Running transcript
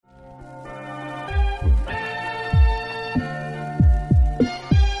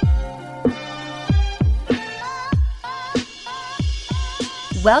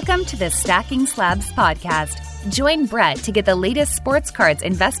Welcome to the Stacking Slabs podcast. Join Brett to get the latest sports cards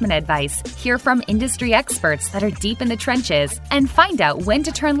investment advice, hear from industry experts that are deep in the trenches, and find out when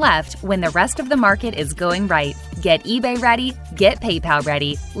to turn left when the rest of the market is going right. Get eBay ready, get PayPal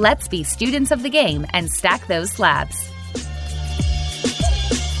ready. Let's be students of the game and stack those slabs.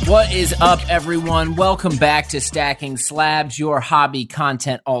 What is up, everyone? Welcome back to Stacking Slabs, your hobby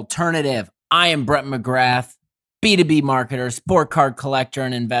content alternative. I am Brett McGrath, B2B marketer, sport card collector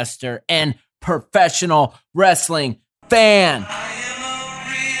and investor, and professional wrestling fan. I am a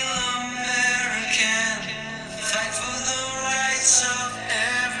real American, fight for the rights of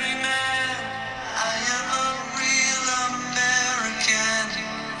every man. I am a real American,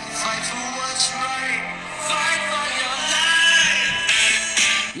 fight for what's right, fight for your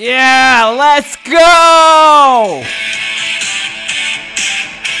life. Yeah, let's go!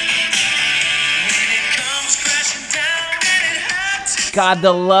 God,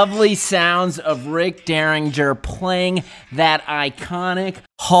 the lovely sounds of Rick Derringer playing that iconic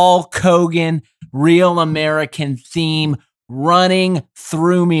Hulk Hogan Real American theme running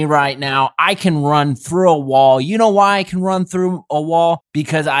through me right now. I can run through a wall. You know why I can run through a wall?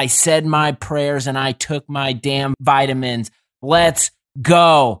 Because I said my prayers and I took my damn vitamins. Let's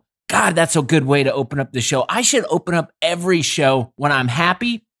go. God, that's a good way to open up the show. I should open up every show when I'm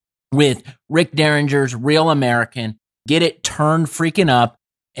happy with Rick Derringer's Real American. Get it turned freaking up.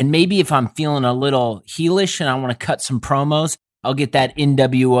 And maybe if I'm feeling a little heelish and I want to cut some promos, I'll get that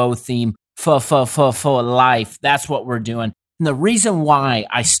NWO theme for life. That's what we're doing. And the reason why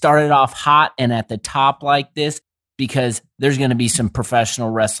I started off hot and at the top like this, because there's going to be some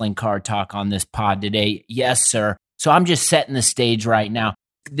professional wrestling card talk on this pod today. Yes, sir. So I'm just setting the stage right now.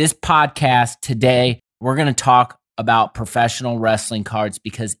 This podcast today, we're going to talk about professional wrestling cards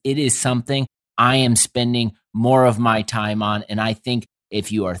because it is something I am spending more of my time on. And I think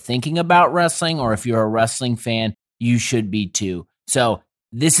if you are thinking about wrestling or if you're a wrestling fan, you should be too. So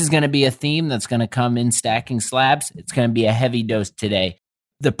this is going to be a theme that's going to come in Stacking Slabs. It's going to be a heavy dose today.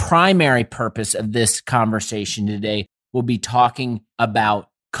 The primary purpose of this conversation today will be talking about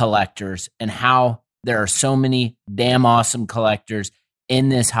collectors and how there are so many damn awesome collectors in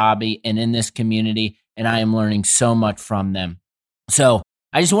this hobby and in this community. And I am learning so much from them. So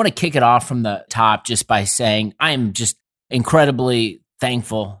I just want to kick it off from the top just by saying I am just incredibly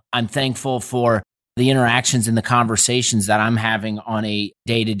thankful. I'm thankful for the interactions and the conversations that I'm having on a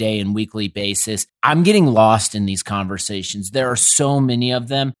day-to-day and weekly basis. I'm getting lost in these conversations. There are so many of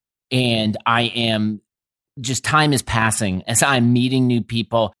them, and time is passing as I'm meeting new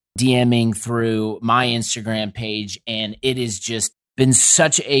people, DMing through my Instagram page, and it has just been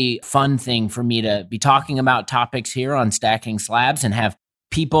such a fun thing for me to be talking about topics here on Stacking Slabs and have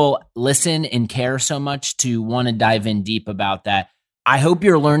people listen and care so much to want to dive in deep about that. I hope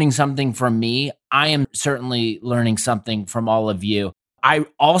you're learning something from me. I am certainly learning something from all of you. I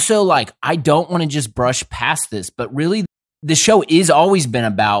also I don't want to just brush past this, but really the show is always been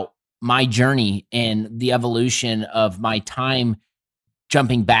about my journey and the evolution of my time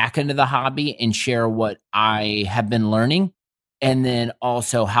jumping back into the hobby and share what I have been learning and then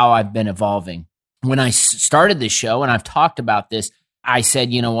also how I've been evolving. When I started this show, and I've talked about this, I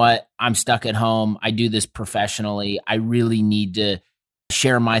said, you know what? I'm stuck at home. I do this professionally. I really need to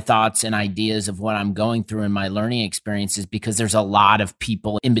share my thoughts and ideas of what I'm going through in my learning experiences because there's a lot of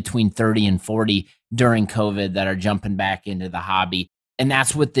people in between 30 and 40 during COVID that are jumping back into the hobby. And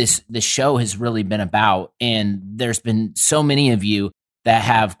that's what this show has really been about. And there's been so many of you that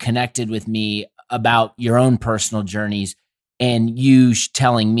have connected with me about your own personal journeys and you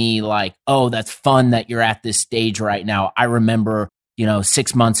telling me oh, that's fun that you're at this stage right now. I remember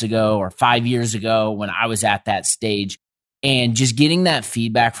 6 months ago or 5 years ago when I was at that stage. And just getting that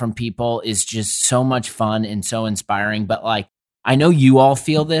feedback from people is just so much fun and so inspiring. But I know you all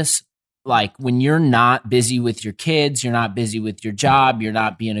feel this. When you're not busy with your kids, you're not busy with your job, you're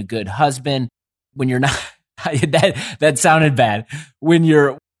not being a good husband, when you're not, that sounded bad. When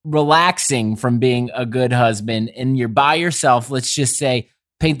you're relaxing from being a good husband and you're by yourself, let's just say,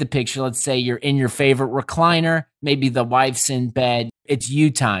 paint the picture. Let's say you're in your favorite recliner. Maybe the wife's in bed. It's you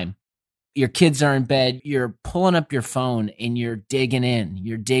time. Your kids are in bed. You're pulling up your phone and you're digging in.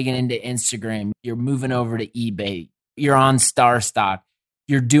 You're digging into Instagram. You're moving over to eBay. You're on StarStock.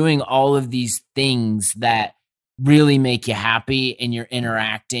 You're doing all of these things that really make you happy and you're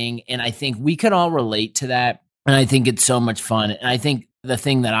interacting. And I think we can all relate to that. And I think it's so much fun. And I think the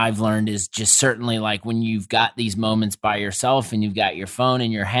thing that I've learned is just certainly when you've got these moments by yourself and you've got your phone in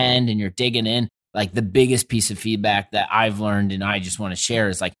your hand and you're digging in, the biggest piece of feedback that I've learned and I just want to share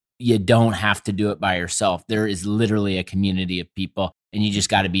is you don't have to do it by yourself. There is literally a community of people and you just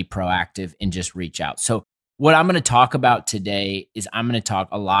got to be proactive and just reach out. So what I'm going to talk about today is I'm going to talk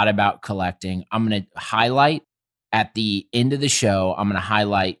a lot about collecting. I'm going to highlight at the end of the show, I'm going to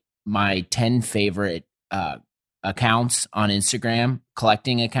highlight my 10 favorite accounts on Instagram,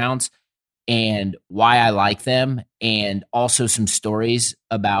 collecting accounts, and why I like them, and also some stories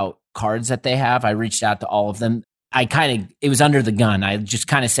about cards that they have. I reached out to all of them. It was under the gun. I just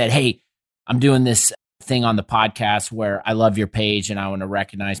kind of said, hey, I'm doing this thing on the podcast where I love your page and I want to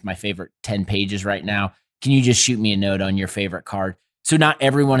recognize my favorite 10 pages right now. Can you just shoot me a note on your favorite card? So not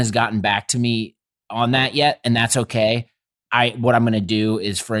everyone has gotten back to me on that yet, and that's okay. What I'm going to do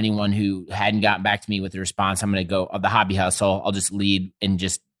is, for anyone who hadn't gotten back to me with a response, I'm going to go the Hobby Hustle. I'll just lead and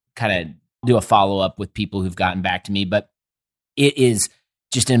just kind of do a follow-up with people who've gotten back to me. But it is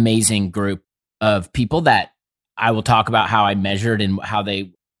just an amazing group of people that I will talk about how I measured and how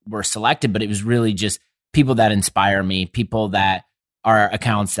they were selected, but it was really just people that inspire me, people that are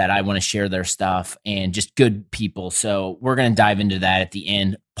accounts that I want to share their stuff, and just good people. So we're going to dive into that at the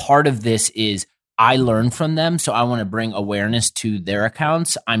end. Part of this is I learn from them, so I want to bring awareness to their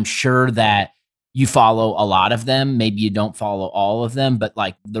accounts. I'm sure that you follow a lot of them. Maybe you don't follow all of them, but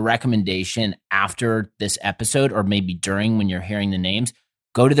like the recommendation after this episode, or maybe during when you're hearing the names,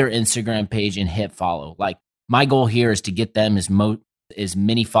 go to their Instagram page and hit follow. Like, my goal here is to get them as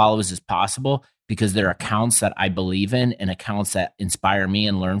many followers as possible, because they're accounts that I believe in and accounts that inspire me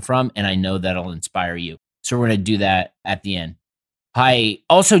and learn from, and I know that'll inspire you. So we're going to do that at the end. I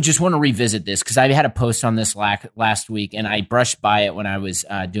also just want to revisit this because I had a post on this last week and I brushed by it when I was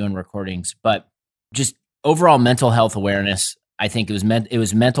doing recordings, but just overall mental health awareness. I think it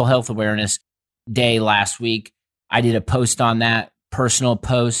was Mental Health Awareness Day last week. I did a post on that, personal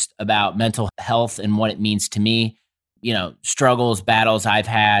post about mental health and what it means to me, struggles, battles I've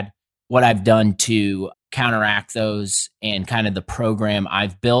had, what I've done to counteract those, and kind of the program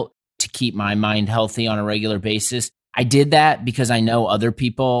I've built to keep my mind healthy on a regular basis. I did that because I know other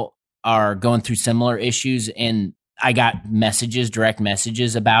people are going through similar issues, and I got direct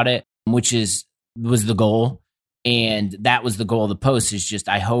messages about it, which was the goal. And that was the goal of the post, is just,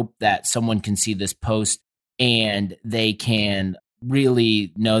 I hope that someone can see this post and they can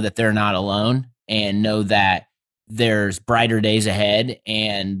really know that they're not alone, and know that there's brighter days ahead,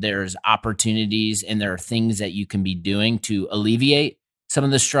 and there's opportunities, and there are things that you can be doing to alleviate some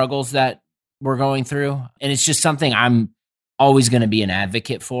of the struggles that we're going through. And it's just something I'm always going to be an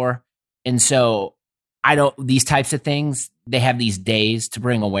advocate for. And so these types of things, they have these days to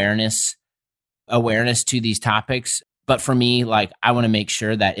bring awareness to these topics. But for me, like, I want to make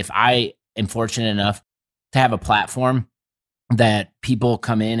sure that if I am fortunate enough to have a platform that people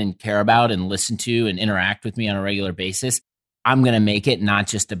come in and care about and listen to and interact with me on a regular basis, I'm going to make it not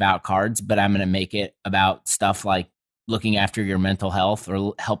just about cards, but I'm going to make it about stuff like looking after your mental health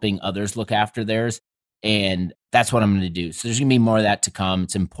or helping others look after theirs. And that's what I'm going to do. So there's going to be more of that to come.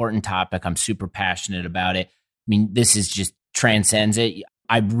 It's an important topic. I'm super passionate about it. I mean, this is just transcends it.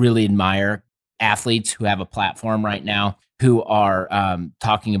 I really admire athletes who have a platform right now who are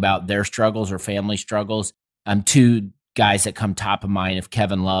talking about their struggles or family struggles. Two guys that come top of mind of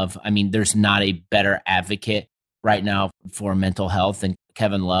Kevin Love. I mean, there's not a better advocate right now for mental health than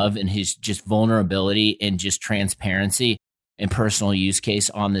Kevin Love, and his just vulnerability and just transparency and personal use case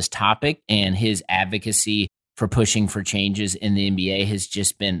on this topic, and his advocacy for pushing for changes in the NBA has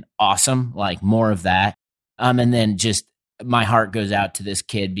just been awesome. Like, more of that. And then just my heart goes out to this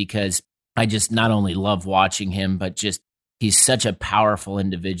kid, because I just not only love watching him, but just he's such a powerful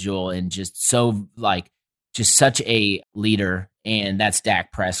individual and just such a leader. And that's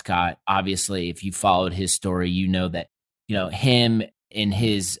Dak Prescott. Obviously, if you followed his story, you know that, him and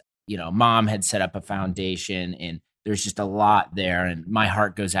his, mom had set up a foundation, and there's just a lot there. And my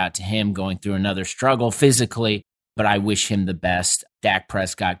heart goes out to him going through another struggle physically, but I wish him the best. Dak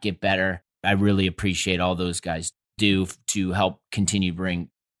Prescott, get better. I really appreciate all those guys do to help continue bring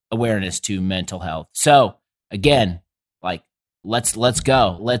awareness to mental health. So again, let's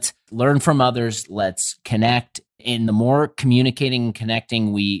go. Let's learn from others. Let's connect. And the more communicating and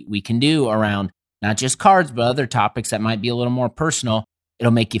connecting we can do around not just cards, but other topics that might be a little more personal,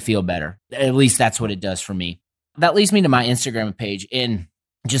 it'll make you feel better. At least that's what it does for me. That leads me to my Instagram page. And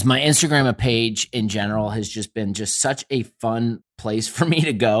just my Instagram page in general has just been just such a fun place for me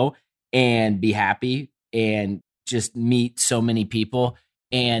to go and be happy and just meet so many people.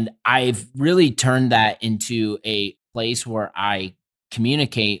 And I've really turned that into a place where I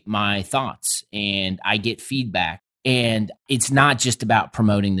communicate my thoughts and I get feedback. And it's not just about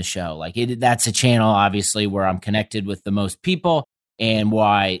promoting the show. That's a channel, obviously, where I'm connected with the most people, and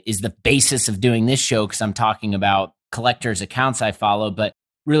why is the basis of doing this show, because I'm talking about collectors accounts I follow, but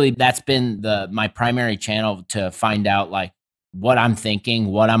really that's been my primary channel to find out like what I'm thinking,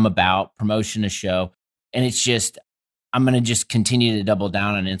 what I'm about, promotion a show. And it's just, I'm going to just continue to double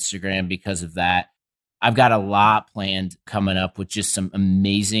down on Instagram because of that. I've got a lot planned coming up with just some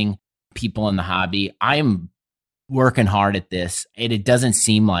amazing people in the hobby. I am working hard at this. It doesn't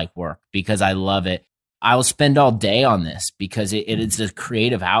seem like work because I love it. I will spend all day on this because it is a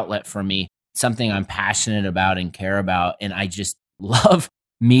creative outlet for me, something I'm passionate about and care about. And I just love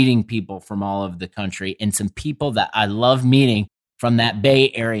meeting people from all over the country. And some people that I love meeting from that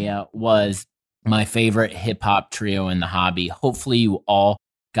Bay Area was my favorite hip hop trio in the hobby. Hopefully you all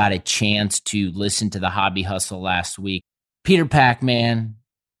got a chance to listen to the Hobby Hustle last week. Peter Pac-Man,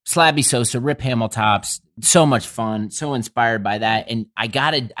 Slabby Sosa, Rip Hamiltops, so much fun, so inspired by that. And I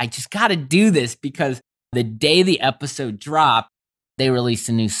just gotta do this because the day the episode dropped, they released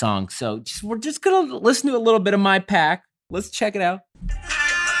a new song. So we're just gonna listen to a little bit of My Pac. Let's check it out.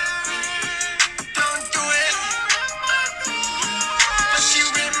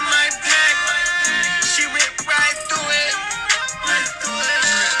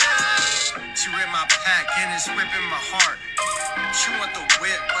 Ripping my heart. She want the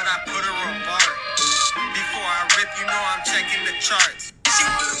whip, but I put her on bark. Before I rip, you know I'm checking the charts.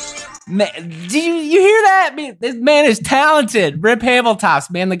 Man, did you hear that? I mean, this man is talented. Rip Hamiltops,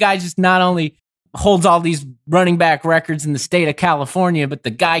 man. The guy just not only holds all these running back records in the state of California, but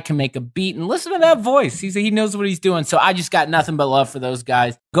the guy can make a beat. And listen to that voice. He knows what he's doing. So I just got nothing but love for those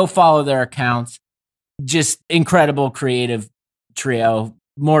guys. Go follow their accounts. Just incredible creative trio.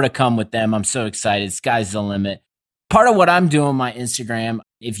 More to come with them. I'm so excited. Sky's the limit. Part of what I'm doing on my Instagram,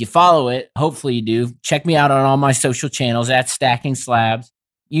 if you follow it, hopefully you do, check me out on all my social channels at Stacking Slabs.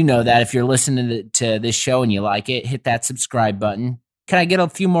 You know that if you're listening to this show and you like it, hit that subscribe button. Can I get a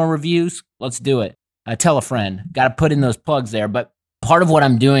few more reviews? Let's do it. Tell a friend. Got to put in those plugs there. But part of what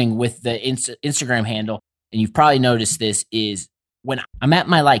I'm doing with the Instagram handle, and you've probably noticed this, is when I'm at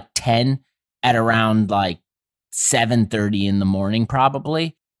my like 10 at around like 7:30 in the morning,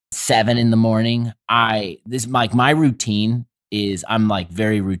 probably 7 in the morning. My routine is I'm like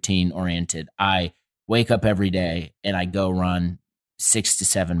very routine oriented. I wake up every day and I go run 6 to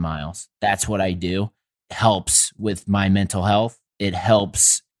 7 miles. That's what I do. It helps with my mental health. It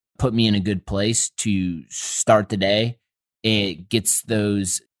helps put me in a good place to start the day. It gets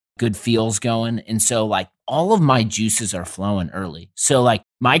those good feels going. And so like all of my juices are flowing early. So like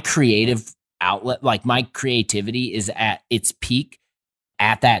my creative outlet, like my creativity is at its peak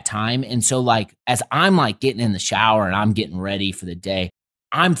at that time. And so like as I'm like getting in the shower and I'm getting ready for the day,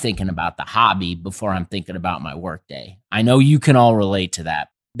 I'm thinking about the hobby before I'm thinking about my work day. I know you can all relate to that.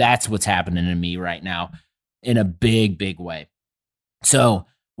 That's what's happening to me right now in a big, big way. So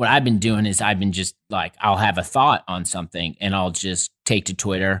what I've been doing is I've been just like, I'll have a thought on something and I'll just take to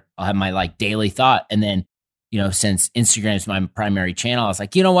Twitter. I'll have my like daily thought. And then, since Instagram is my primary channel, I was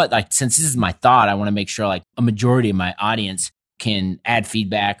like, you know what? Like, since this is my thought, I want to make sure like a majority of my audience can add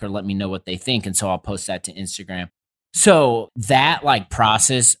feedback or let me know what they think. And so I'll post that to Instagram. So that like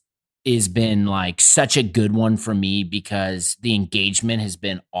process has been like such a good one for me because the engagement has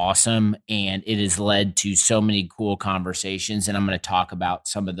been awesome and it has led to so many cool conversations. And I'm going to talk about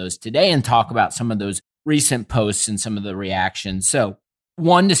some of those today and talk about some of those recent posts and some of the reactions. So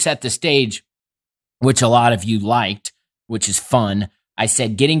one, to set the stage, which a lot of you liked, which is fun. I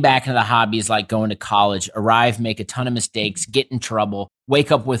said, getting back into the hobby is like going to college, arrive, make a ton of mistakes, get in trouble,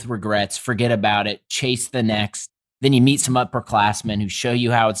 wake up with regrets, forget about it, chase the next. Then you meet some upperclassmen who show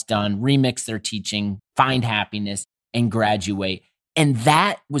you how it's done, remix their teaching, find happiness, and graduate. And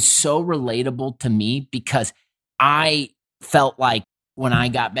that was so relatable to me because I felt like when I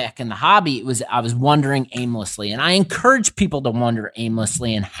got back in the hobby, I was wandering aimlessly. And I encourage people to wander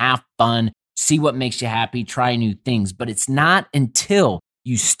aimlessly and have fun, see what makes you happy, try new things. But it's not until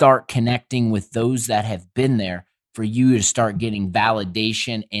you start connecting with those that have been there for you to start getting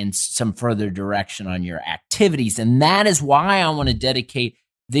validation and some further direction on your activities. And that is why I want to dedicate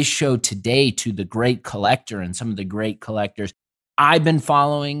this show today to the great collector and some of the great collectors I've been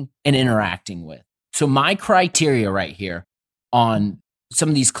following and interacting with. So my criteria right here on some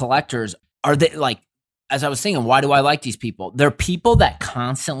of these collectors are that, like, as I was thinking, why do I like these people? They're people that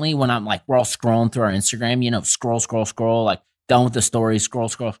constantly, when I'm like, we're all scrolling through our Instagram, scroll, like done with the stories,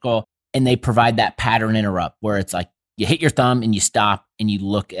 scroll. And they provide that pattern interrupt where it's like you hit your thumb and you stop and you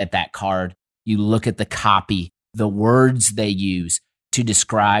look at that card. You look at the copy, the words they use to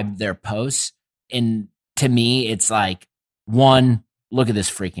describe their posts. And to me, it's like, 1, look at this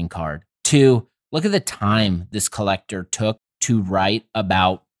freaking card. 2, look at the time this collector took to write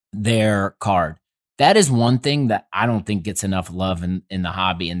about their card. That is one thing that I don't think gets enough love in the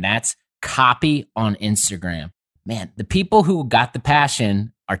hobby, and that's copy on Instagram. Man, the people who got the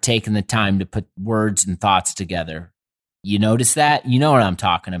passion are taking the time to put words and thoughts together. You notice that? You know what I'm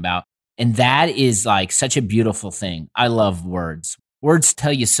talking about. And that is like such a beautiful thing. I love words. Words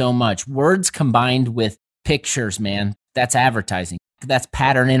tell you so much. Words combined with pictures, man, that's advertising. That's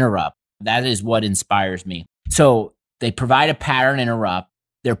pattern interrupt. That is what inspires me. So they provide a pattern interrupt.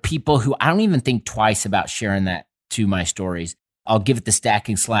 They're people who I don't even think twice about sharing that to my stories. I'll give it the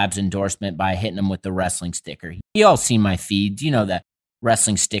Stacking Slabs endorsement by hitting them with the wrestling sticker. You all see my feeds. You know the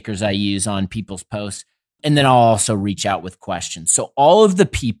wrestling stickers I use on people's posts. And then I'll also reach out with questions. So all of the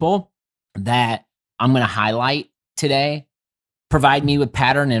people that I'm going to highlight today provide me with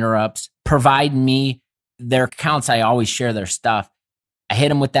pattern interrupts, provide me their accounts. I always share their stuff. I hit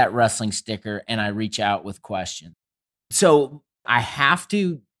them with that wrestling sticker and I reach out with questions. So I have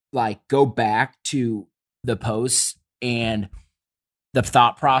to like go back to the posts and the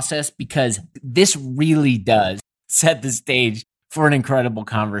thought process because this really does set the stage for an incredible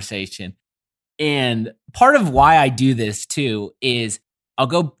conversation. And part of why I do this too is I'll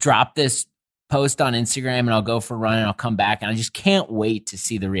go drop this post on Instagram and I'll go for a run and I'll come back and I just can't wait to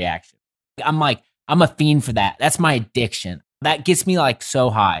see the reaction. I'm a fiend for that. That's my addiction. That gets me like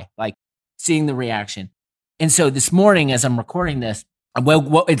so high, like seeing the reaction. And so this morning as I'm recording this,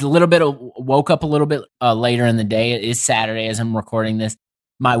 it's a little bit woke up a little bit later in the day. It is Saturday as I'm recording this.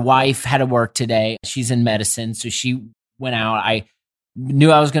 My wife had to work today. She's in medicine. So she went out. I knew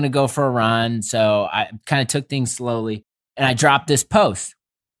I was going to go for a run. So I kind of took things slowly and I dropped this post.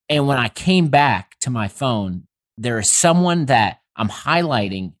 And when I came back to my phone, there is someone that I'm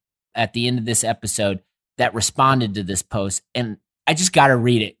highlighting at the end of this episode that responded to this post. And I just got to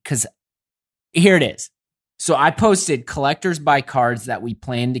read it because here it is. So I posted collectors buy cards that we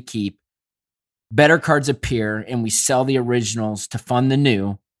plan to keep. Better cards appear and we sell the originals to fund the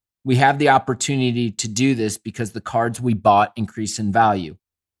new. We have the opportunity to do this because the cards we bought increase in value.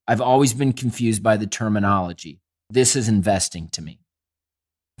 I've always been confused by the terminology. This is investing to me.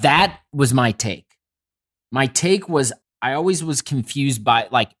 That was my take. My take was I always was confused by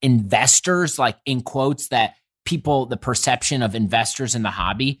like investors, like in quotes that people, the perception of investors in the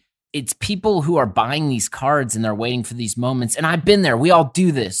hobby. It's people who are buying these cards and they're waiting for these moments. And I've been there. We all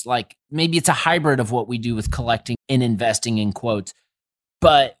do this. Like maybe it's a hybrid of what we do with collecting and investing in quotes.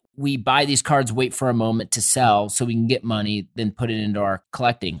 But we buy these cards, wait for a moment to sell so we can get money, then put it into our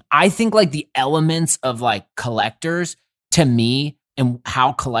collecting. I think like the elements of like collectors to me and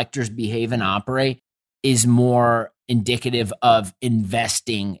how collectors behave and operate is more indicative of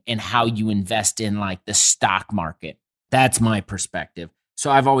investing and how you invest in like the stock market. That's my perspective. So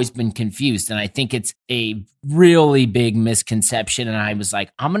I've always been confused. And I think it's a really big misconception. And I was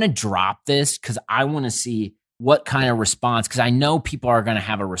like, I'm going to drop this because I want to see what kind of response, because I know people are going to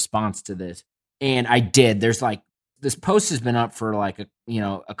have a response to this. And I did. There's like, this post has been up for like,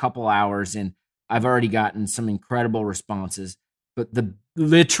 a couple hours and I've already gotten some incredible responses. But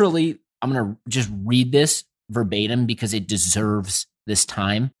literally, I'm going to just read this verbatim because it deserves this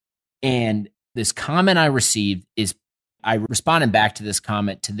time. And this comment I received is, I responded back to this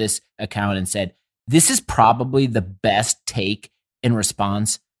comment to this account and said, this is probably the best take in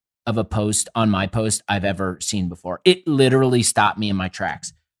response of a post on my post I've ever seen before. It literally stopped me in my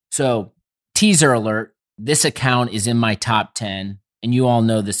tracks. So teaser alert, this account is in my top 10 and you all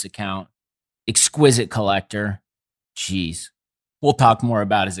know this account. Exquisite collector. Jeez. We'll talk more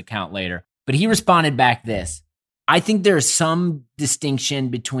about his account later. But he responded back this. I think there's some distinction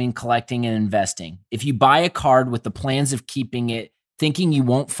between collecting and investing. If you buy a card with the plans of keeping it, thinking you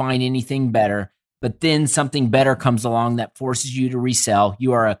won't find anything better, but then something better comes along that forces you to resell,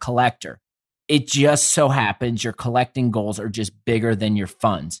 you are a collector. It just so happens your collecting goals are just bigger than your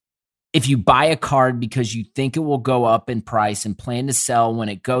funds. If you buy a card because you think it will go up in price and plan to sell when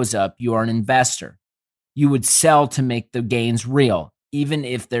it goes up, you are an investor. You would sell to make the gains real, even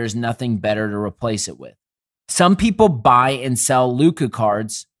if there's nothing better to replace it with. Some people buy and sell Luka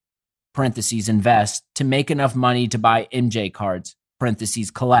cards, parentheses invest, to make enough money to buy MJ cards, parentheses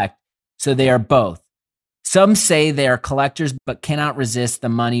collect. So they are both. Some say they are collectors but cannot resist the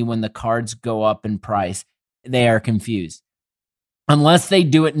money when the cards go up in price. They are confused. Unless they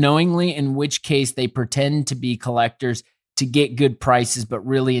do it knowingly, in which case they pretend to be collectors to get good prices but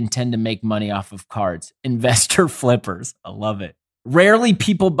really intend to make money off of cards. Investor flippers. I love it. Rarely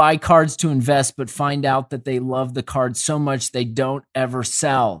people buy cards to invest but find out that they love the cards so much they don't ever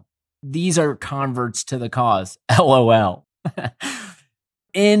sell. These are converts to the cause. LOL.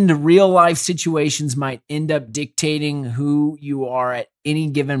 in real life situations might end up dictating who you are at any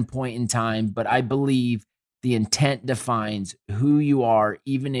given point in time, but I believe the intent defines who you are,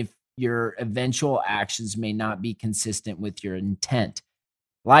 even if your eventual actions may not be consistent with your intent.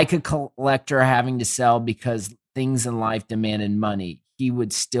 Like a collector having to sell because things in life demanded money, he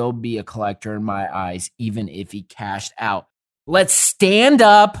would still be a collector in my eyes, even if he cashed out. Let's stand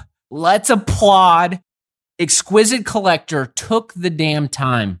up. Let's applaud. Exquisite Collector took the damn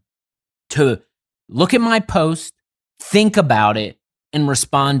time to look at my post, think about it, and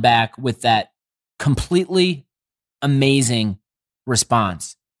respond back with that completely amazing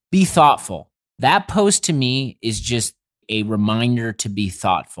response. Be thoughtful. That post to me is just a reminder to be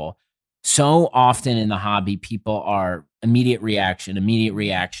thoughtful. So often in the hobby, people are immediate reaction.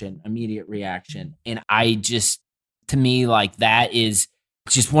 And I just, to me, like that is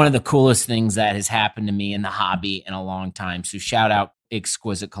just one of the coolest things that has happened to me in the hobby in a long time. So shout out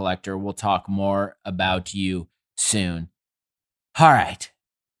Exquisite Collector. We'll talk more about you soon. All right,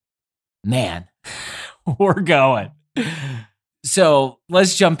 man, we're going. So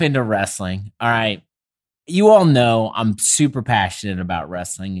let's jump into wrestling. All right. You all know I'm super passionate about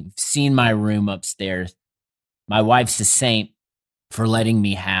wrestling. You've seen my room upstairs. My wife's a saint for letting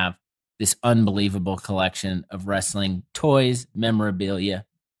me have this unbelievable collection of wrestling toys, memorabilia,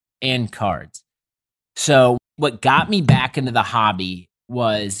 and cards. So what got me back into the hobby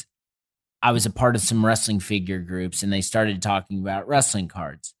was I was a part of some wrestling figure groups, and they started talking about wrestling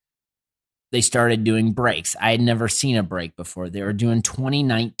cards. They started doing breaks. I had never seen a break before. They were doing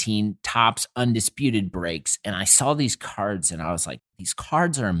 2019 Topps Undisputed breaks, and I saw these cards, and I was like, these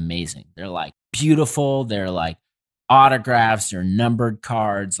cards are amazing. They're like beautiful. They're like autographs, they're numbered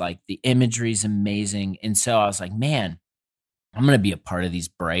cards, like the imagery is amazing. And so I was like, man, I'm going to be a part of these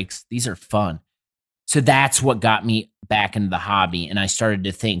breaks. These are fun. So that's what got me back into the hobby. And I started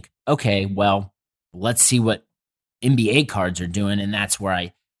to think, okay, well, let's see what NBA cards are doing. And that's where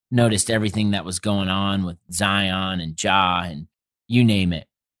I noticed everything that was going on with Zion and Ja and you name it.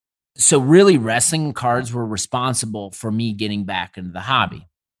 So really wrestling cards were responsible for me getting back into the hobby.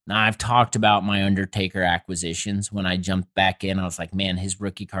 Now, I've talked about my Undertaker acquisitions. When I jumped back in, I was like, man, his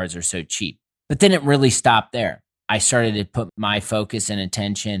rookie cards are so cheap. But then it really stopped there. I started to put my focus and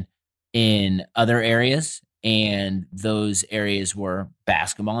attention in other areas, and those areas were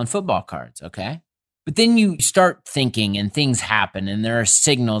basketball and football cards, okay? But then you start thinking and things happen, and there are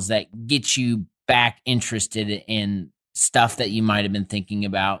signals that get you back interested in stuff that you might have been thinking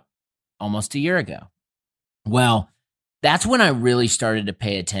about almost a year ago. Well, that's when I really started to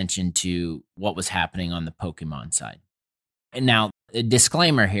pay attention to what was happening on the Pokemon side. And now, a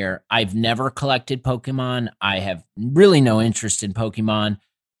disclaimer here, I've never collected Pokemon. I have really no interest in Pokemon.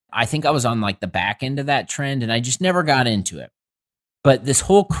 I think I was on like the back end of that trend, and I just never got into it. But this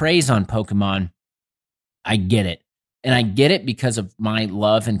whole craze on Pokemon, I get it. And I get it because of my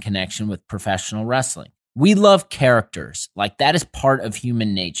love and connection with professional wrestling. We love characters. Like that is part of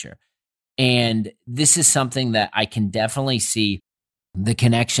human nature. And this is something that I can definitely see the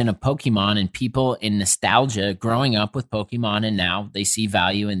connection of Pokemon and people in nostalgia growing up with Pokemon. And now they see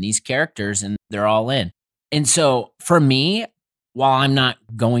value in these characters and they're all in. And so for me, while I'm not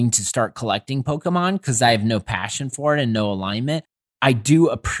going to start collecting Pokemon because I have no passion for it and no alignment, I do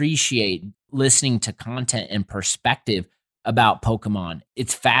appreciate listening to content and perspective about Pokemon.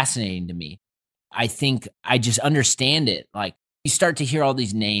 It's fascinating to me. I think I just understand it. Like you start to hear all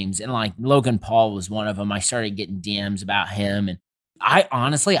these names, and like Logan Paul was one of them. I started getting DMs about him. And I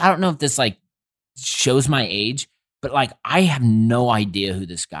honestly, I don't know if this like shows my age, but like I have no idea who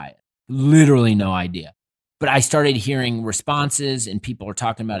this guy is. Literally no idea. But I started hearing responses and people were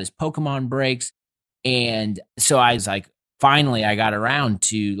talking about his Pokemon breaks. And so I was like, finally, I got around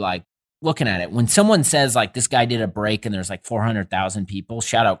to like looking at it. When someone says like this guy did a break and there's like 400,000 people,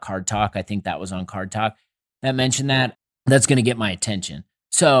 shout out Card Talk. I think that was on Card Talk that mentioned that. That's going to get my attention.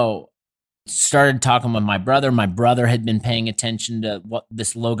 So started talking with my brother. My brother had been paying attention to what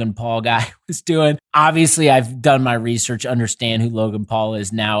this Logan Paul guy was doing. Obviously, I've done my research, understand who Logan Paul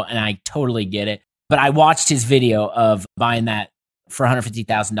is now, and I totally get it. But I watched his video of buying that for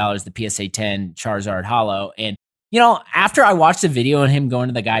 $150,000, the PSA 10 Charizard Holo. And, you know, after I watched the video and him going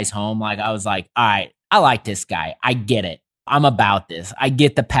to the guy's home, like I was like, all right, I like this guy. I get it. I'm about this. I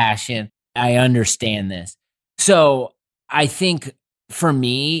get the passion. I understand this. So I think for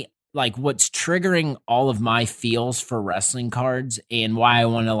me, like what's triggering all of my feels for wrestling cards and why I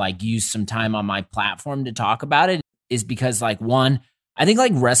want to like use some time on my platform to talk about it is because like one, I think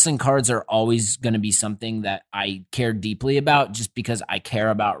like wrestling cards are always going to be something that I care deeply about just because I care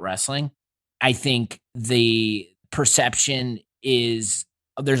about wrestling. I think the perception is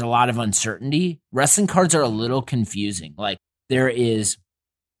there's a lot of uncertainty. Wrestling cards are a little confusing. Like there is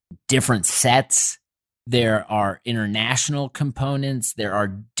different sets. There are international components. There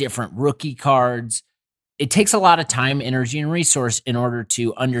are different rookie cards. It takes a lot of time, energy, and resource in order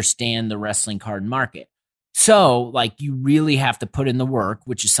to understand the wrestling card market. So, like, you really have to put in the work,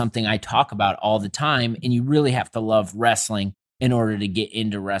 which is something I talk about all the time, and you really have to love wrestling in order to get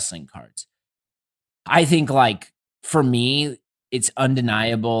into wrestling cards. I think, like, for me, it's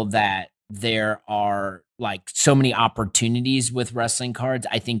undeniable that there are like so many opportunities with wrestling cards.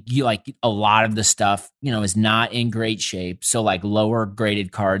 I think a lot of the stuff, is not in great shape. So like lower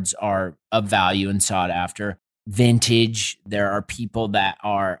graded cards are of value and sought after. Vintage, there are people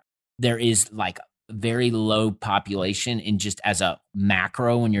there is like very low population in just as a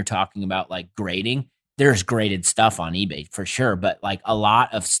macro when you're talking about like grading. There's graded stuff on eBay for sure, but like a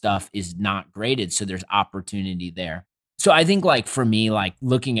lot of stuff is not graded. So there's opportunity there. So I think like for me, like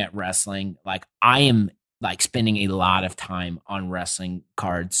looking at wrestling, like I am like spending a lot of time on wrestling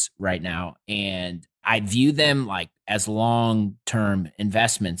cards right now. And I view them like as long-term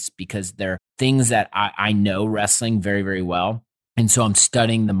investments because they're things that I know wrestling very, very well. And so I'm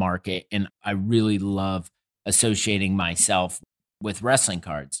studying the market and I really love associating myself with wrestling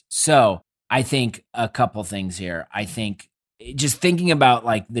cards. So I think a couple things here. I think just thinking about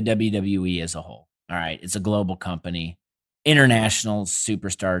like the WWE as a whole. All right. It's a global company. International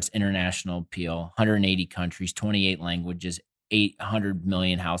superstars, international appeal, 180 countries, 28 languages, 800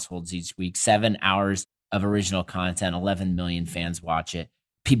 million households each week, 7 hours of original content, 11 million fans watch it.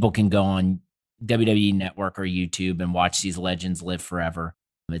 People can go on WWE Network or YouTube and watch these legends live forever.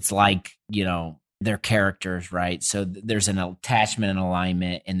 It's like, they're characters, right? So there's an attachment and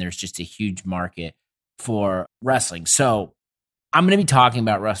alignment, and there's just a huge market for wrestling. So I'm going to be talking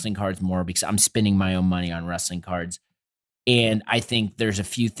about wrestling cards more because I'm spending my own money on wrestling cards. And I think there's a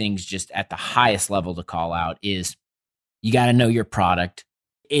few things just at the highest level to call out is you got to know your product.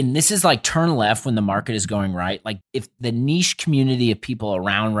 And this is like turn left when the market is going right. Like if the niche community of people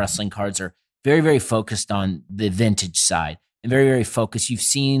around wrestling cards are very, very focused on the vintage side and very, very focused. You've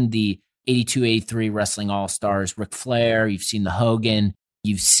seen the 82, 83 Wrestling All-Stars, Ric Flair. You've seen the Hogan.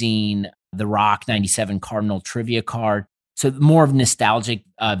 You've seen the Rock 97 Cardinal Trivia card. So more of nostalgic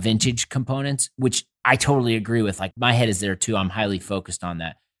vintage components, which I totally agree with. Like my head is there too. I'm highly focused on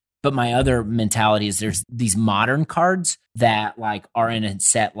that. But my other mentality is there's these modern cards that like are in a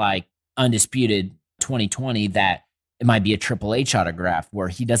set like Undisputed 2020 that it might be a Triple H autograph where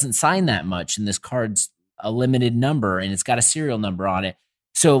he doesn't sign that much. And this card's a limited number and it's got a serial number on it.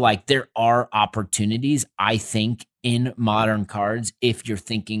 So like there are opportunities, I think, in modern cards if you're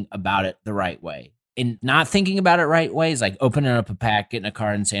thinking about it the right way. And not thinking about it right way is like opening up a pack, getting a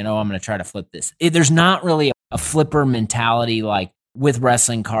card and saying, oh, I'm going to try to flip this. There's not really a flipper mentality like with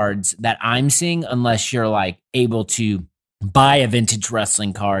wrestling cards that I'm seeing unless you're like able to buy a vintage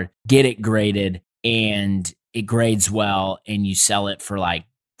wrestling card, get it graded, and it grades well, and you sell it for like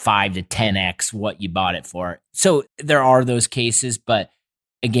 5 to 10x what you bought it for. So there are those cases, but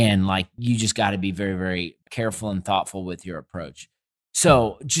again, like you just got to be very, very careful and thoughtful with your approach.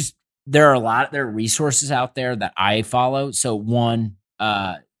 So just there are resources out there that I follow. So one,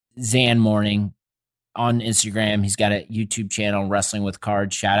 Zan Morning on Instagram, he's got a YouTube channel, Wrestling with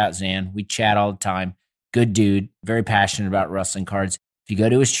Cards. Shout out Zan. We chat all the time. Good dude, very passionate about wrestling cards. If you go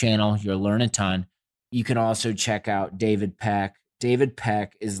to his channel, you'll learn a ton. You can also check out David Peck. David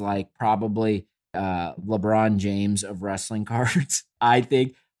Peck is like probably LeBron James of wrestling cards. I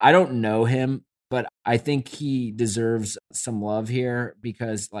think. I don't know him, but I think he deserves some love here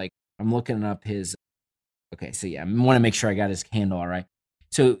because like I'm looking up his. Okay, so yeah, I want to make sure I got his handle all right.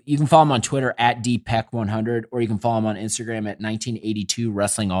 So you can follow him on Twitter at DPeck100, or you can follow him on Instagram at 1982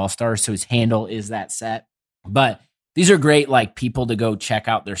 Wrestling All-Stars. So his handle is that set. But these are great like people to go check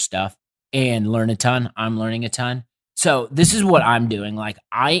out their stuff and learn a ton. I'm learning a ton. So this is what I'm doing. Like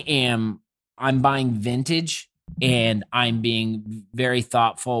I'm buying vintage and I'm being very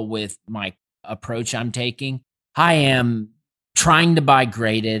thoughtful with my approach I'm taking. I am trying to buy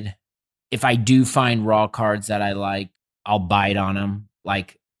graded. If I do find raw cards that I like, I'll bite on them.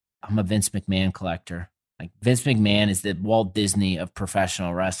 Like I'm a Vince McMahon collector. Like Vince McMahon is the Walt Disney of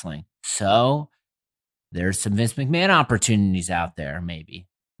professional wrestling. So there's some Vince McMahon opportunities out there, maybe.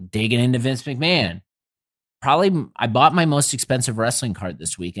 Digging into Vince McMahon. Probably I bought my most expensive wrestling card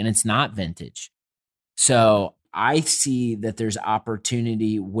this week, and it's not vintage. So I see that there's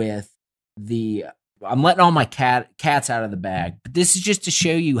opportunity with I'm letting all my cats out of the bag, but this is just to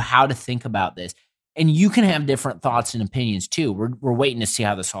show you how to think about this. And you can have different thoughts and opinions too. We're waiting to see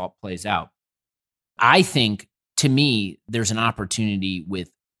how this all plays out. I think to me, there's an opportunity with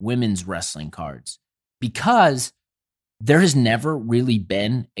women's wrestling cards because there has never really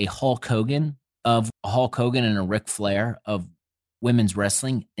been a Hulk Hogan and a Ric Flair of women's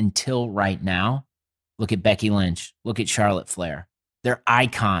wrestling until right now. Look at Becky Lynch. Look at Charlotte Flair. They're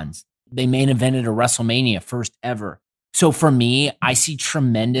icons. They main evented a WrestleMania, first ever. So for me, I see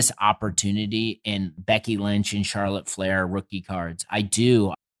tremendous opportunity in Becky Lynch and Charlotte Flair rookie cards. I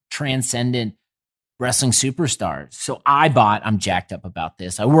do. Transcendent wrestling superstars. So I'm jacked up about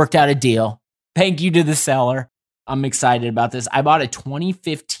this. I worked out a deal. Thank you to the seller. I'm excited about this. I bought a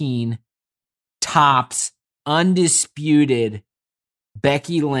 2015 Topps Undisputed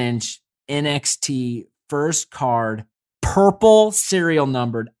Becky Lynch NXT first card, purple serial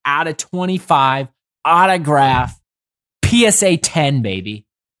numbered out of 25, autograph, PSA 10, baby.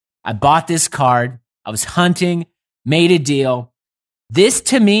 I bought this card. I was hunting, made a deal. This,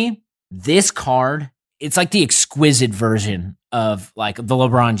 to me, this card, it's like the exquisite version of like the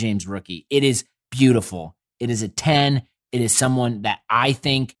LeBron James rookie. It is beautiful. It is a 10. It is someone that I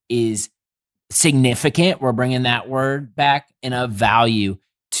think is significant. We're bringing that word back, and of value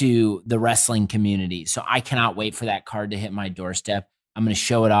to the wrestling community. So I cannot wait for that card to hit my doorstep. I'm going to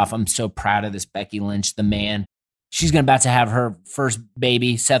show it off. I'm so proud of this Becky Lynch, the man. She's about to have her first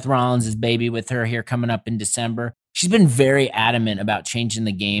baby, Seth Rollins' baby, with her here coming up in December. She's been very adamant about changing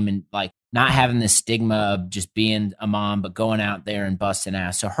the game and like not having this stigma of just being a mom, but going out there and busting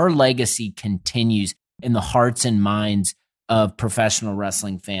ass. So her legacy continues in the hearts and minds of professional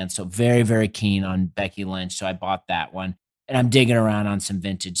wrestling fans. So very, very keen on Becky Lynch. So I bought that one. And I'm digging around on some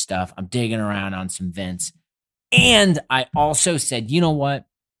vintage stuff. I'm digging around on some Vince. And I also said, you know what?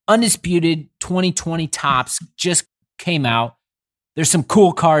 Undisputed 2020 Topps just came out. There's some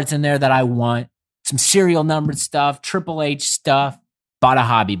cool cards in there that I want. Some serial numbered stuff, Triple H stuff. Bought a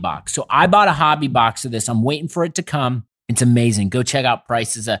hobby box. So I bought a hobby box of this. I'm waiting for it to come. It's amazing. Go check out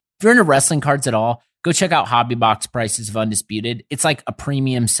prices. If you're into wrestling cards at all, go check out hobby box prices of Undisputed. It's like a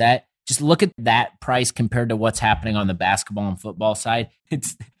premium set. Just look at that price compared to what's happening on the basketball and football side.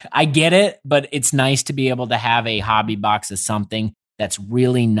 I get it, but it's nice to be able to have a hobby box of something that's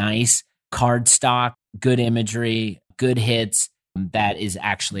really nice, card stock, good imagery, good hits, that is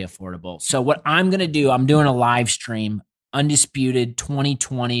actually affordable. So what I'm going to do, I'm doing a live stream, Undisputed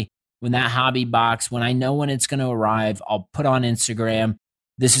 2020, when that hobby box, when I know when it's going to arrive, I'll put on Instagram.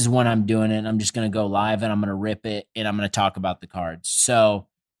 This is when I'm doing it. I'm just going to go live and I'm going to rip it and I'm going to talk about the cards. So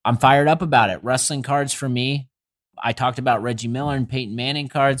I'm fired up about it. Wrestling cards for me. I talked about Reggie Miller and Peyton Manning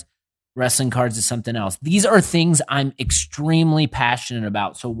cards. Wrestling cards is something else. These are things I'm extremely passionate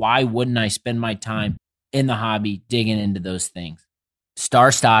about. So why wouldn't I spend my time in the hobby digging into those things?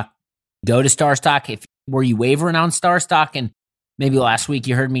 Star Stock. Go to Star Stock. Were you wavering on Star Stock and maybe last week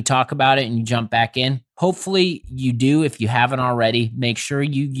you heard me talk about it and you jump back in? Hopefully you do. If you haven't already, make sure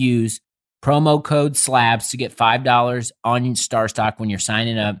you use promo code SLABS to get $5 on Star Stock when you're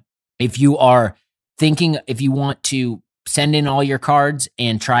signing up. If you are thinking, if you want to send in all your cards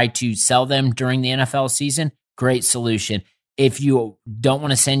and try to sell them during the NFL season, great solution. If you don't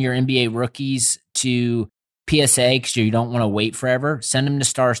want to send your NBA rookies to PSA because you don't want to wait forever, send them to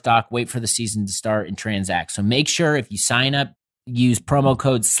Star Stock, wait for the season to start and transact. So make sure if you sign up, use promo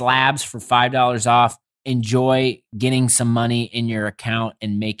code SLABS for $5 off. Enjoy getting some money in your account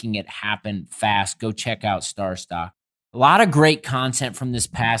and making it happen fast. Go check out Star Stock. A lot of great content from this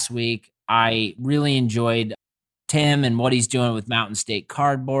past week. I really enjoyed Tim and what he's doing with Mountain State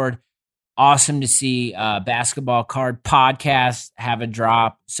Cardboard. Awesome to see Basketball Card Podcast have a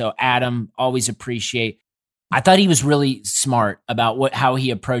drop. So Adam, always appreciate. I thought he was really smart about how he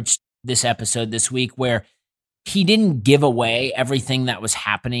approached this episode this week, where he didn't give away everything that was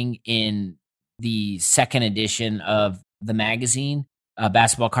happening in the second edition of the magazine,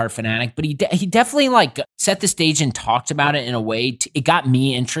 Basketball Card Fanatic, but he definitely like set the stage and talked about it in a way. It got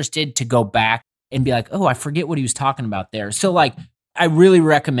me interested to go back and be like, oh, I forget what he was talking about there. So like, I really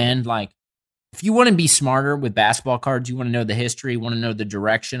recommend, like, if you want to be smarter with basketball cards, you want to know the history, want to know the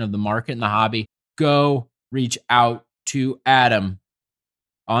direction of the market and the hobby, go reach out to Adam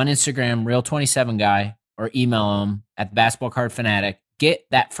on Instagram, Real27Guy, or email him at Basketball Card Fanatic. Get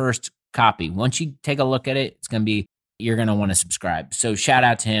that first copy. Once you take a look at it, you're going to want to subscribe. So shout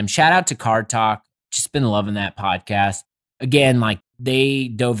out to him. Shout out to Card Talk. Just been loving that podcast. Again, like, they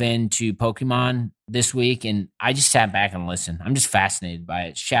dove into Pokemon this week and I just sat back and listened. I'm just fascinated by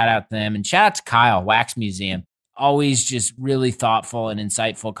it. Shout out to them and shout out to Kyle, Wax Museum. Always just really thoughtful and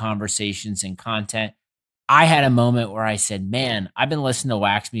insightful conversations and content. I had a moment where I said, man, I've been listening to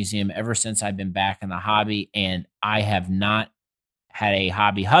Wax Museum ever since I've been back in the hobby, and I have not had a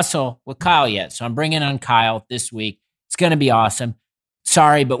hobby hustle with Kyle yet. So I'm bringing on Kyle this week. It's going to be awesome.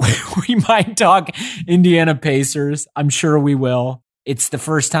 Sorry, but we might talk Indiana Pacers. I'm sure we will. It's the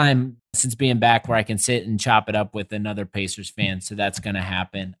first time since being back where I can sit and chop it up with another Pacers fan. So that's going to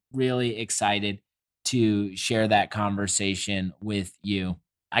happen. Really excited to share that conversation with you.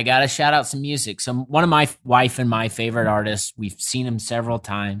 I got to shout out some music. One of my wife and my favorite artists, we've seen him several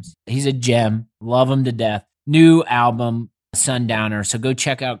times. He's a gem. Love him to death. New album, Sundowner. So go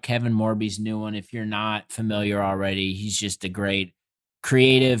check out Kevin Morby's new one. If you're not familiar already, he's just a great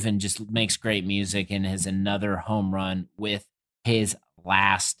creative and just makes great music, and has another home run with his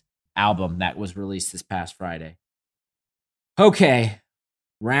last album that was released this past Friday. Okay,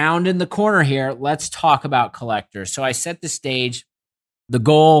 round in the corner here. Let's talk about collectors. So I set the stage. The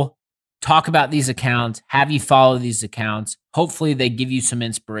goal, talk about these accounts, have you follow these accounts. Hopefully they give you some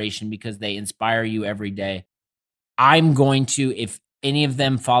inspiration because they inspire you every day. I'm going to, if any of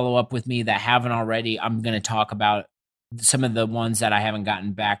them follow up with me that haven't already, I'm going to talk about some of the ones that I haven't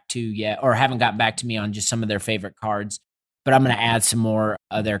gotten back to yet, or haven't gotten back to me on just some of their favorite cards. But I'm going to add some more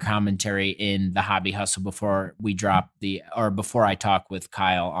of their commentary in the Hobby Hustle before before I talk with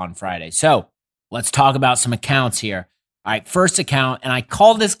Kyle on Friday. So let's talk about some accounts here. All right, first account, and I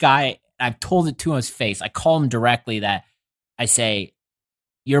call this guy, I've told it to his face. I call him directly that I say,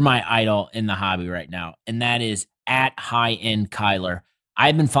 you're my idol in the hobby right now. And that is at High End Kyler.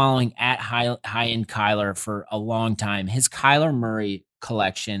 I've been following at High End Kyler for a long time. His Kyler Murray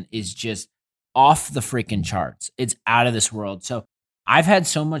collection is just off the freaking charts. It's out of this world. So I've had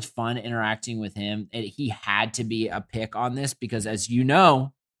so much fun interacting with him. He had to be a pick on this because, as you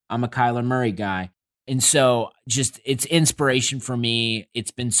know, I'm a Kyler Murray guy. And so just it's inspiration for me.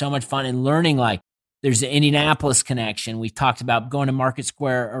 It's been so much fun and learning, like, there's the Indianapolis connection. We talked about going to Market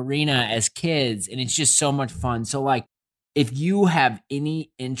Square Arena as kids, and it's just so much fun. So, like, if you have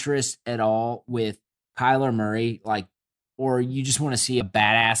any interest at all with Kyler Murray, like, or you just want to see a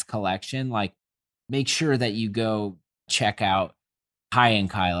badass collection, like, make sure that you go check out High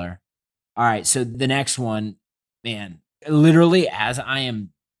End Kyler. All right, so the next one, man, literally as I am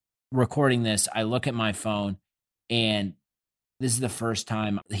recording this, I look at my phone, and this is the first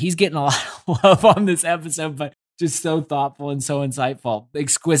time he's getting a lot of love on this episode, but just so thoughtful and so insightful.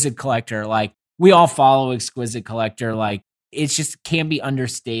 Exquisite Collector. Like, we all follow Exquisite Collector. Like, it's just can't be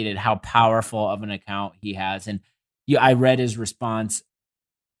understated how powerful of an account he has. And I read his response,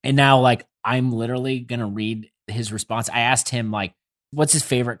 and now, like, I'm literally going to read his response. I asked him, like, what's his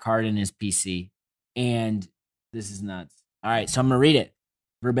favorite card in his PC? And this is nuts. All right, so I'm going to read it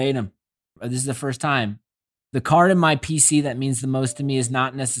verbatim. This is the first time. The card in my PC that means the most to me is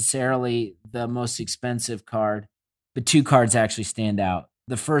not necessarily the most expensive card, but two cards actually stand out.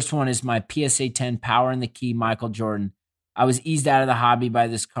 The first one is my PSA 10 Power in the Key Michael Jordan. I was eased out of the hobby by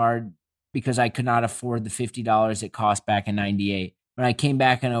this card because I could not afford the $50 it cost back in 98. When I came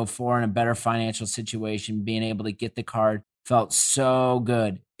back in 04 in a better financial situation, being able to get the card felt so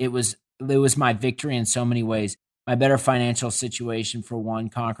good. It was my victory in so many ways. My better financial situation for one,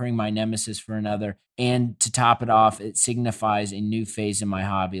 conquering my nemesis for another, and to top it off, it signifies a new phase in my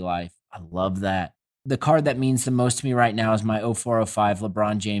hobby life. I love that. The card that means the most to me right now is my 04-05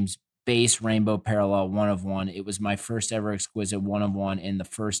 LeBron James base Rainbow Parallel 1/1. It was my first ever exquisite 1/1 and the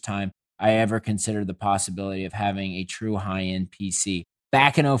first time I ever considered the possibility of having a true high-end PC.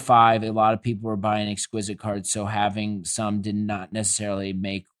 Back in 05, a lot of people were buying exquisite cards, so having some did not necessarily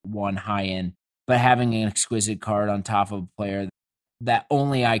make one high-end. But having an exquisite card on top of a player that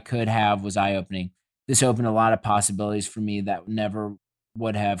only I could have was eye-opening. This opened a lot of possibilities for me that never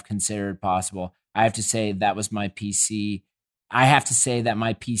would have considered possible. I have to say that was my PC. I have to say that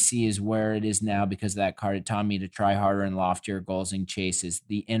my PC is where it is now because of that card. It taught me to try harder and loftier goals and chases.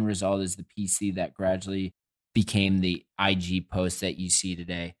 The end result is the PC that gradually became the IG post that you see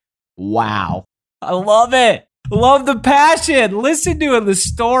today. Wow. I love it. Love the passion. Listen to it, the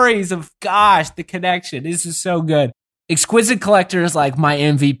stories of, gosh, the connection. This is so good. Exquisite Collector is like my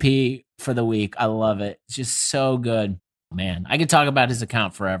MVP for the week. I love it. It's just so good. Man, I could talk about his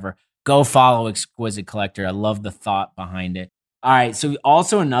account forever. Go follow Exquisite Collector. I love the thought behind it. All right, so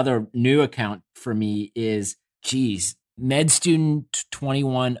also another new account for me is, Med Student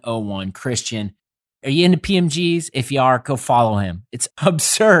 2101, Christian. Are you into PMGs? If you are, go follow him. It's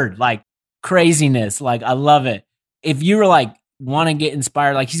absurd, like craziness. Like, I love it. If you were like, want to get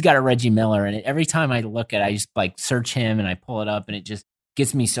inspired, like, he's got a Reggie Miller, and every time I look at it, I just like search him and I pull it up, and it just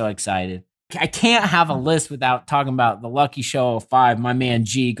gets me so excited. I can't have a list without talking about the Lucky Show 05. My man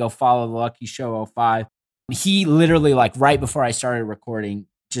G, go follow the Lucky Show 05. He literally, like, right before I started recording,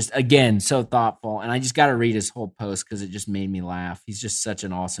 Just, again, so thoughtful. And I just got to read his whole post because it just made me laugh. He's just such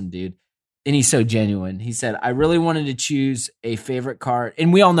an awesome dude. And he's so genuine. He said, I really wanted to choose a favorite card.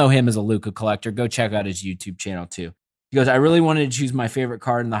 And we all know him as a Luka collector. Go check out his YouTube channel too. He goes, I really wanted to choose my favorite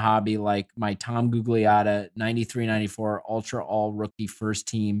card in the hobby, like my Tom Gugliotta 93-94 Ultra All Rookie First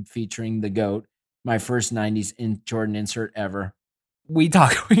Team featuring the GOAT, my first 90s Jordan insert ever. We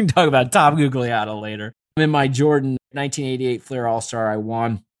can talk about Tom Gugliotta later. In my Jordan 1988 Flair All-Star, I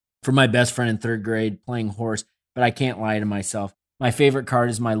won for my best friend in third grade playing horse, but I can't lie to myself. My favorite card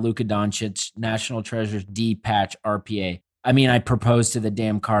is my Luka Doncic National Treasures D Patch RPA. I mean, I proposed to the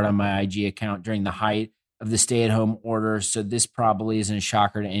damn card on my IG account during the height of the stay-at-home order, so this probably isn't a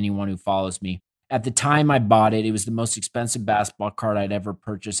shocker to anyone who follows me. At the time I bought it, it was the most expensive basketball card I'd ever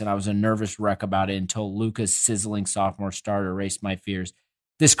purchased, and I was a nervous wreck about it until Luka's sizzling sophomore start erased my fears.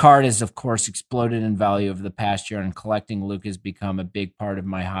 This card has, of course, exploded in value over the past year, and collecting Luka has become a big part of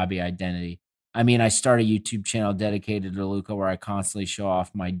my hobby identity. I mean, I started a YouTube channel dedicated to Luka where I constantly show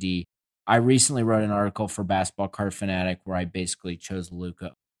off my D. I recently wrote an article for Basketball Card Fanatic where I basically chose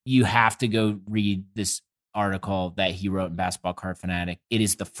Luka. You have to go read this article that he wrote in Basketball Card Fanatic. It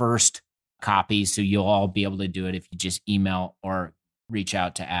is the first copy, so you'll all be able to do it if you just email or reach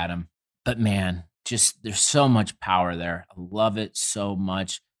out to Adam. But man, just there's so much power there. I love it so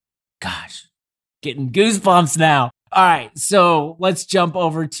much. Gosh, getting goosebumps now. All right, so let's jump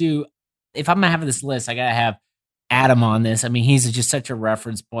over to, if I'm going to have this list, I got to have Adam on this. I mean, he's just such a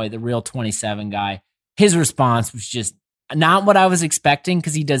reference point, the real 27 guy. His response was just not what I was expecting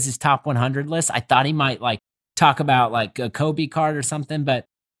because he does his top 100 list. I thought he might like talk about like a Kobe card or something, but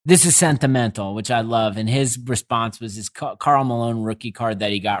this is sentimental, which I love. And his response was his Karl Malone rookie card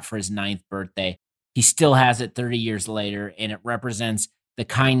that he got for his 9th birthday. He still has it 30 years later, and it represents the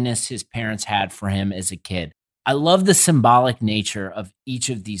kindness his parents had for him as a kid. I love the symbolic nature of each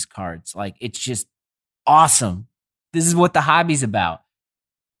of these cards. Like, it's just awesome. This is what the hobby's about.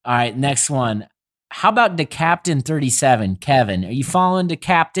 All right, next one. How about DeCaptain 37? Kevin, are you following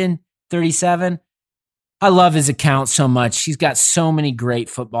DeCaptain 37? I love his account so much. He's got so many great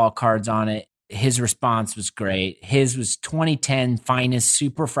football cards on it. His response was great. His was 2010 finest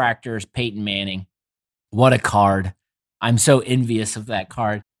Superfractors Peyton Manning. What a card. I'm so envious of that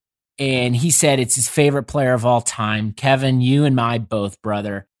card. And he said it's his favorite player of all time. Kevin, you and I both,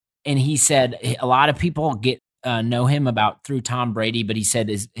 brother. And he said a lot of people know him through Tom Brady, but he said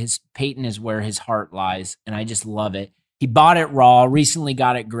his Peyton is where his heart lies. And I just love it. He bought it raw, recently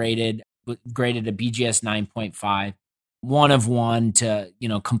got it graded a BGS 9.5, 1 of 1 to,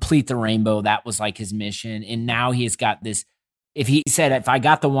 complete the rainbow. That was like his mission. And now he has got this. If he said, if I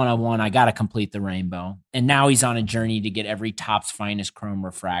got the 1 of 1, I got to complete the rainbow. And now he's on a journey to get every Topps finest chrome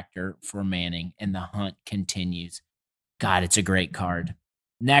refractor for Manning, and the hunt continues. God, it's a great card.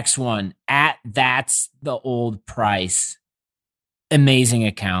 Next one, at That's the Old Price. Amazing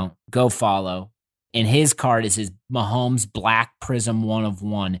account. Go follow. And his card is his Mahomes Black Prism 1 of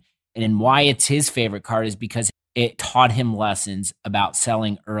 1. And why it's his favorite card is because it taught him lessons about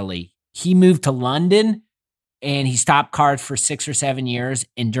selling early. He moved to London, and he stopped cards for 6 or 7 years.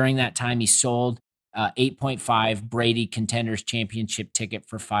 And during that time, he sold 8.5 Brady Contenders Championship ticket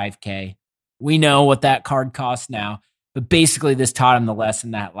for $5,000. We know what that card costs now. But basically, this taught him the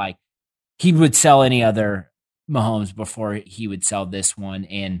lesson that, like, he would sell any other Mahomes before he would sell this one.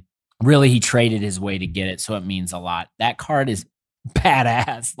 And really, he traded his way to get it. So it means a lot. That card is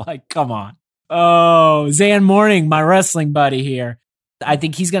badass. Like, come on. Oh, Zan Morning, my wrestling buddy here. I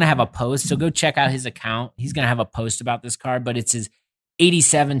think he's going to have a post, so go check out his account. He's going to have a post about this card, but it's his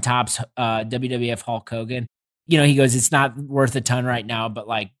 87 Topps WWF Hulk Hogan. He goes, it's not worth a ton right now, but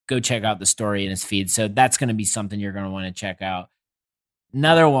like, go check out the story in his feed. So that's going to be something you're going to want to check out.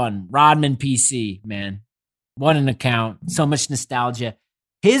 Another one, Rodman PC, man. What an account. So much nostalgia.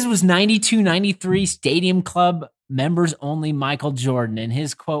 His was 92-93 Stadium Club members only Michael Jordan. And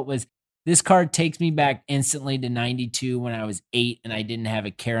his quote was, "This card takes me back instantly to 92 when I was 8 and I didn't have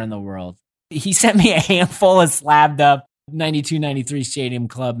a care in the world." He sent me a handful of slabbed up 92-93 Stadium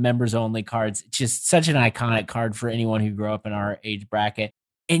Club members only cards. It's just such an iconic card for anyone who grew up in our age bracket.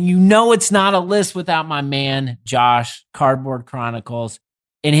 And it's not a list without my man, Josh, Cardboard Chronicles.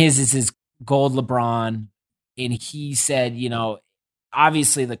 And his is his gold LeBron. And he said,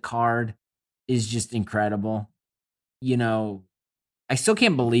 obviously the card is just incredible. I still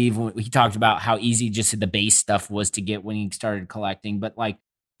can't believe when he talked about how easy just the base stuff was to get when he started collecting. But like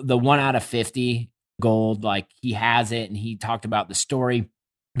the 1 out of 50 gold, like he has it. And he talked about the story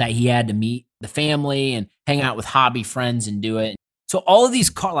that he had to meet the family and hang out with hobby friends and do it. So all of these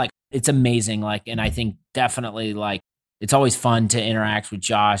cards, like, it's amazing. Like, and I think definitely like it's always fun to interact with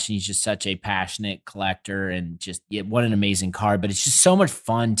Josh. He's just such a passionate collector, and just what an amazing card. But it's just so much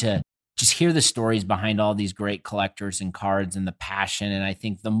fun to just hear the stories behind all these great collectors and cards and the passion. And I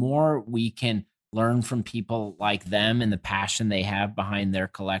think the more we can learn from people like them and the passion they have behind their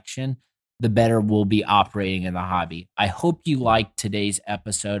collection, the better we'll be operating in the hobby. I hope you liked today's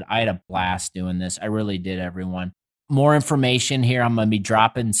episode. I had a blast doing this. I really did, everyone. More information here. I'm going to be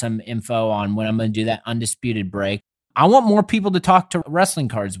dropping some info on when I'm going to do that Undisputed break. I want more people to talk to wrestling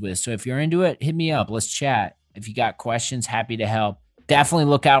cards with. So if you're into it, hit me up. Let's chat. If you got questions, happy to help. Definitely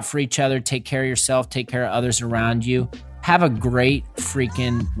look out for each other. Take care of yourself. Take care of others around you. Have a great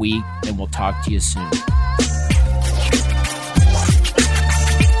freaking week, and we'll talk to you soon.